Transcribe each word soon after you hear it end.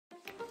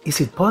Is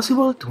it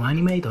possible to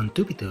animate on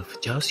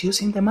TupiTube just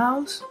using the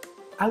mouse?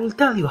 I will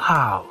tell you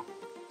how.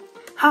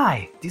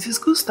 Hi, this is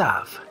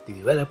Gustav, the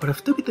developer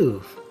of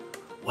TupiTube.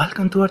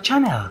 Welcome to our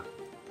channel.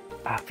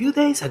 A few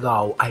days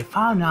ago, I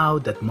found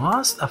out that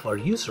most of our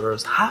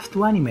users have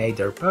to animate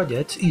their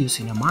projects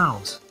using a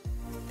mouse.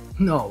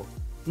 No,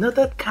 not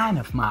that kind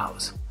of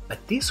mouse,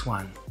 but this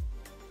one.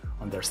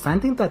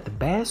 Understanding that the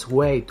best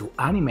way to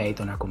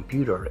animate on a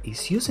computer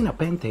is using a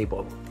pen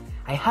table,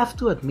 I have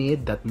to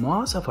admit that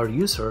most of our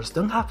users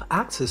don't have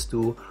access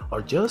to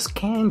or just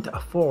can't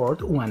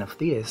afford one of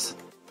these.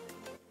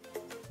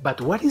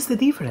 But what is the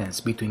difference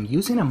between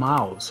using a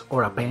mouse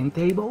or a pen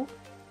table?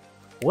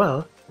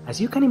 Well, as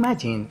you can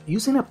imagine,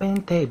 using a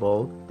pen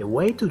table, the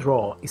way to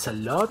draw is a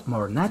lot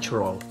more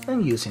natural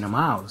than using a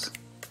mouse.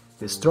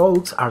 The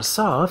strokes are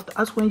soft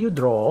as when you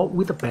draw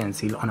with a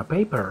pencil on a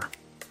paper.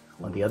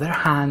 On the other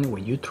hand,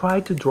 when you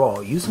try to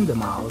draw using the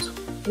mouse,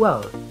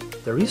 well,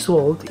 the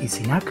result is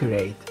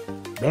inaccurate,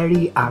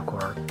 very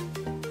awkward.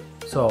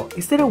 So,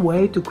 is there a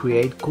way to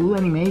create cool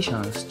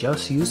animations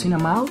just using a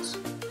mouse?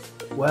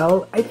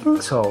 Well, I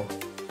think so.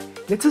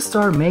 Let's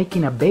start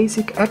making a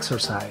basic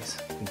exercise.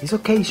 In this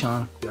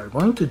occasion, we are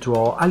going to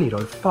draw a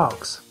little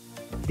fox.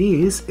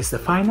 This is the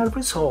final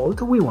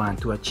result we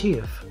want to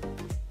achieve.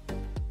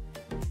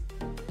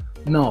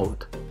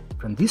 Note,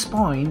 from this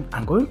point,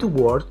 I'm going to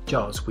work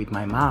just with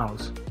my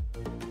mouse.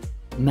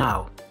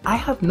 Now, I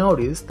have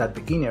noticed that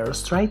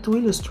beginners try to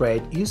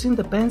illustrate using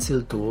the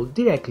pencil tool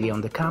directly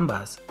on the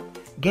canvas,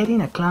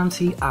 getting a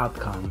clumsy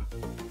outcome.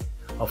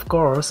 Of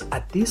course,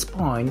 at this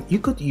point, you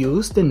could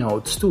use the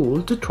notes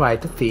tool to try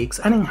to fix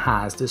and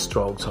enhance the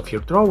strokes of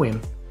your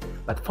drawing.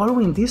 But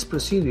following this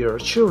procedure,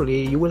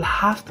 surely you will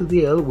have to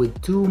deal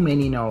with too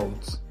many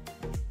notes.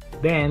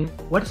 Then,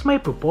 what is my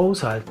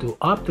proposal to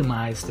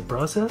optimize the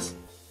process?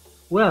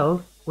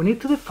 Well, we need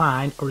to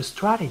define our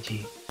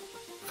strategy.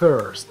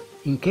 First,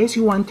 in case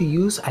you want to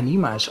use an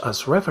image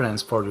as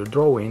reference for your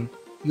drawing,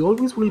 you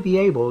always will be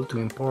able to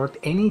import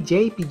any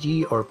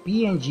JPG or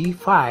PNG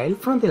file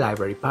from the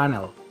library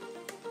panel.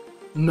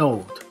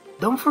 Note,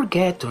 don't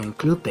forget to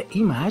include the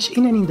image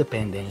in an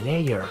independent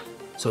layer,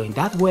 so in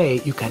that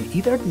way you can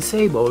either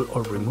disable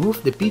or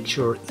remove the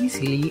picture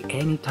easily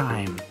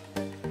anytime.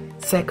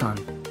 Second,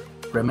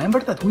 remember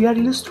that we are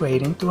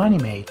illustrating to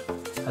animate.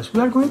 As we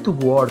are going to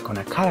work on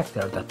a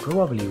character that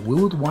probably we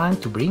would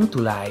want to bring to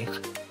life,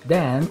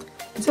 then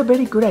it's a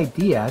very good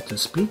idea to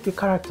split the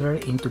character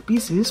into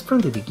pieces from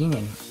the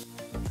beginning.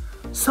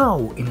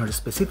 So, in our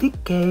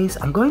specific case,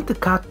 I'm going to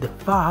cut the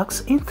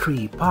fox in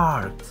 3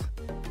 parts: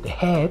 the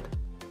head,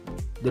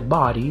 the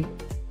body,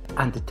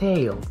 and the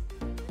tail.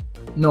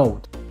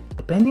 Note,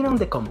 depending on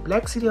the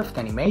complexity of the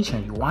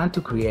animation you want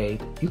to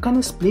create, you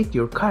can split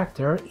your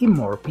character in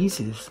more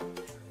pieces.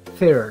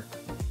 Third,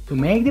 to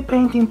make the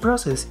painting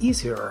process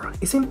easier,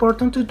 it's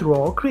important to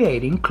draw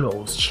creating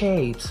closed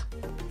shapes.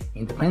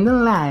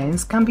 Independent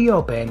lines can be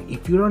open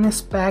if you don't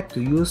expect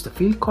to use the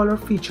fill color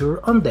feature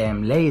on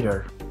them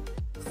later.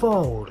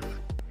 Fourth,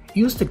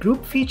 use the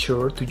group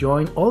feature to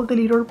join all the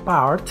little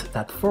parts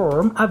that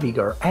form a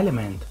bigger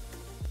element.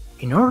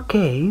 In our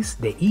case,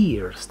 the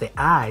ears, the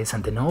eyes,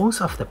 and the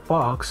nose of the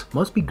fox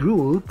must be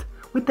grouped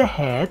with the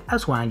head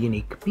as one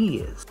unique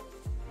piece.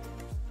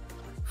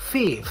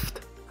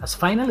 Fifth, as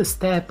final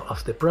step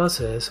of the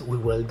process, we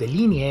will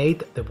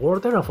delineate the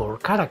border of our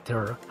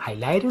character,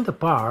 highlighting the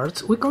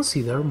parts we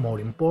consider more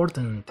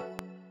important.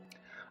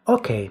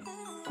 Okay,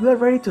 we are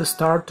ready to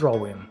start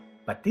drawing,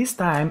 but this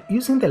time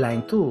using the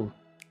line tool.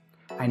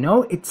 I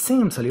know it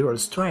seems a little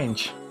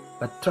strange,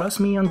 but trust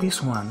me on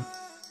this one.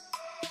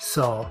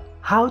 So,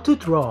 how to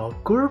draw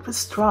curved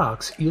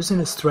strokes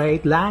using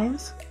straight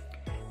lines?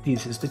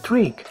 This is the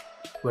trick.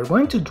 We're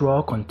going to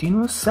draw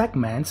continuous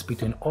segments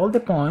between all the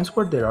points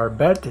where there are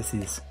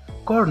vertices,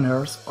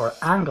 corners, or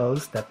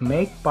angles that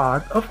make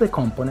part of the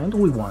component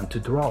we want to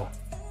draw.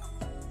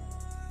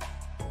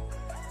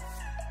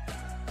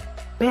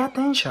 Pay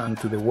attention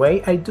to the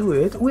way I do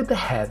it with the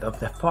head of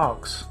the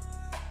fox.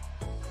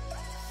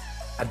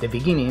 At the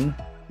beginning,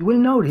 you will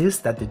notice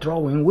that the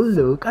drawing will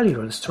look a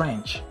little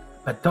strange,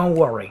 but don't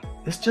worry,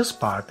 it's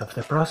just part of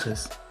the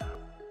process.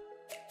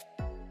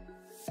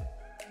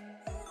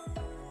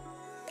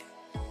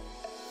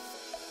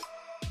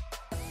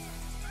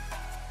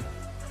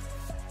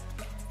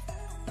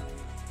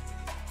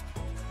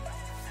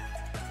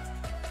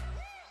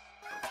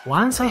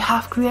 Once I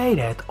have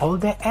created all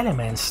the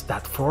elements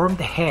that form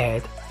the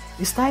head,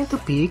 it's time to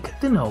pick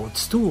the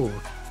Notes tool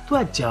to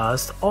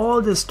adjust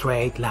all the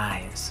straight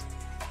lines.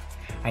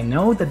 I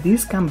know that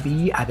this can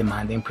be a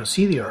demanding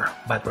procedure,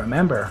 but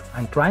remember,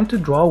 I'm trying to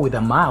draw with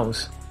a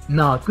mouse,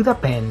 not with a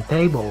pen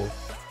table.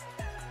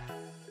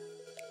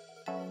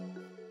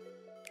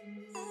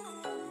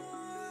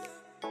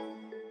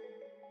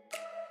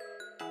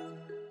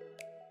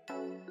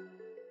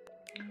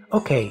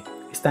 Okay,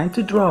 it's time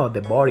to draw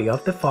the body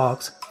of the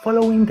fox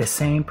following the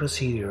same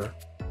procedure.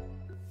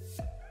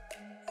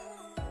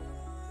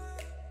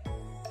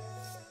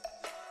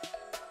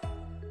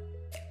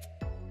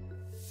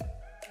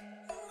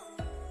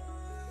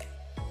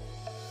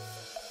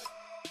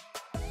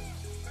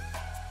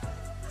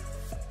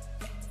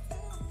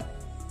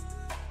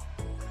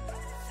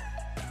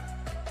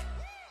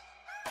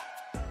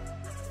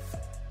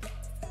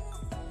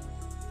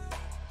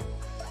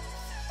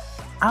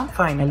 And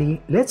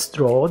finally, let's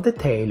draw the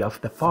tail of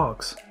the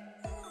fox.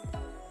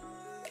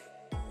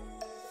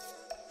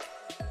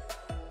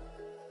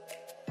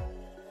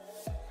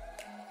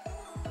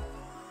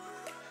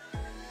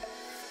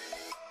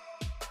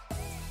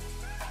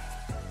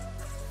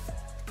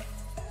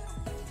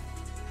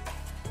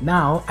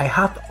 Now I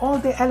have all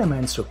the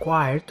elements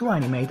required to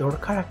animate our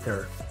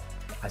character.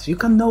 As you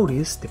can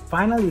notice, the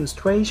final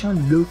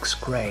illustration looks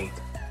great.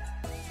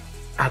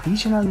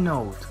 Additional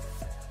note: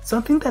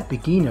 something that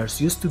beginners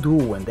used to do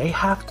when they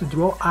have to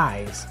draw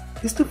eyes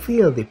is to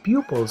fill the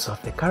pupils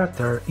of the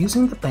character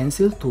using the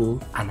pencil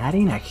tool and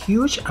adding a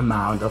huge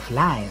amount of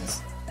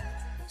lines.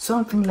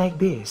 Something like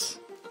this.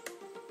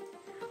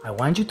 I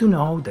want you to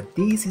know that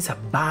this is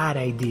a bad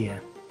idea.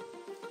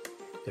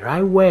 The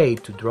right way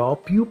to draw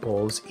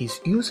pupils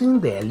is using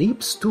the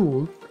ellipse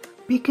tool,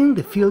 picking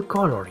the fill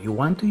color you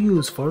want to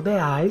use for the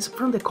eyes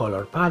from the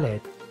color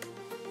palette.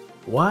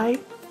 Why?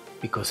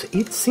 Because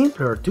it's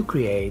simpler to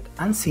create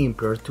and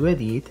simpler to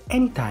edit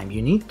anytime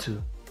you need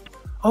to.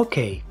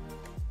 Okay,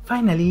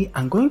 finally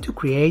I'm going to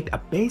create a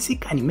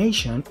basic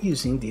animation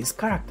using this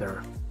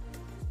character.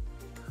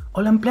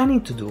 All I'm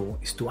planning to do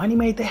is to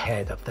animate the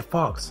head of the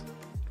fox.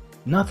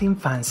 Nothing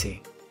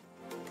fancy.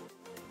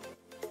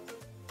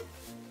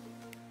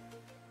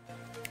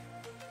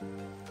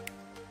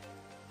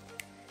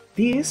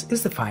 This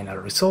is the final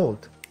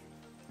result.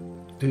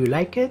 Do you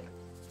like it?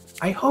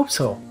 I hope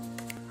so.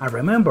 And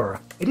remember,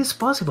 it is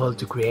possible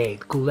to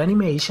create cool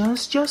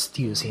animations just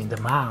using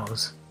the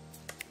mouse.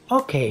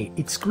 Okay,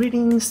 it's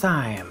greetings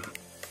time.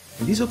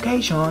 In this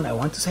occasion, I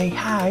want to say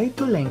hi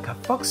to Lenka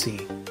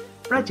Foxy,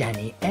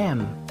 Rajani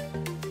M,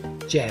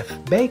 Jeff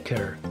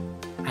Baker,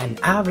 and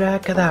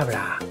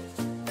Abracadabra.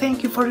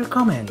 Thank you for your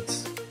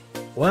comments.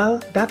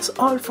 Well, that's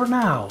all for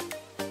now.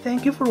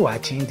 Thank you for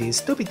watching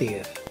this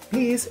TupiTube.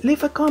 Please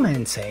leave a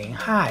comment saying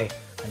hi,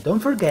 and don't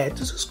forget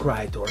to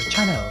subscribe to our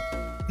channel.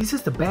 This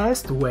is the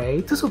best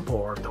way to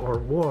support our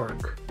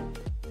work.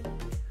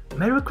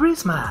 Merry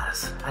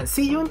Christmas, and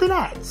see you in the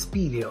next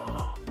video.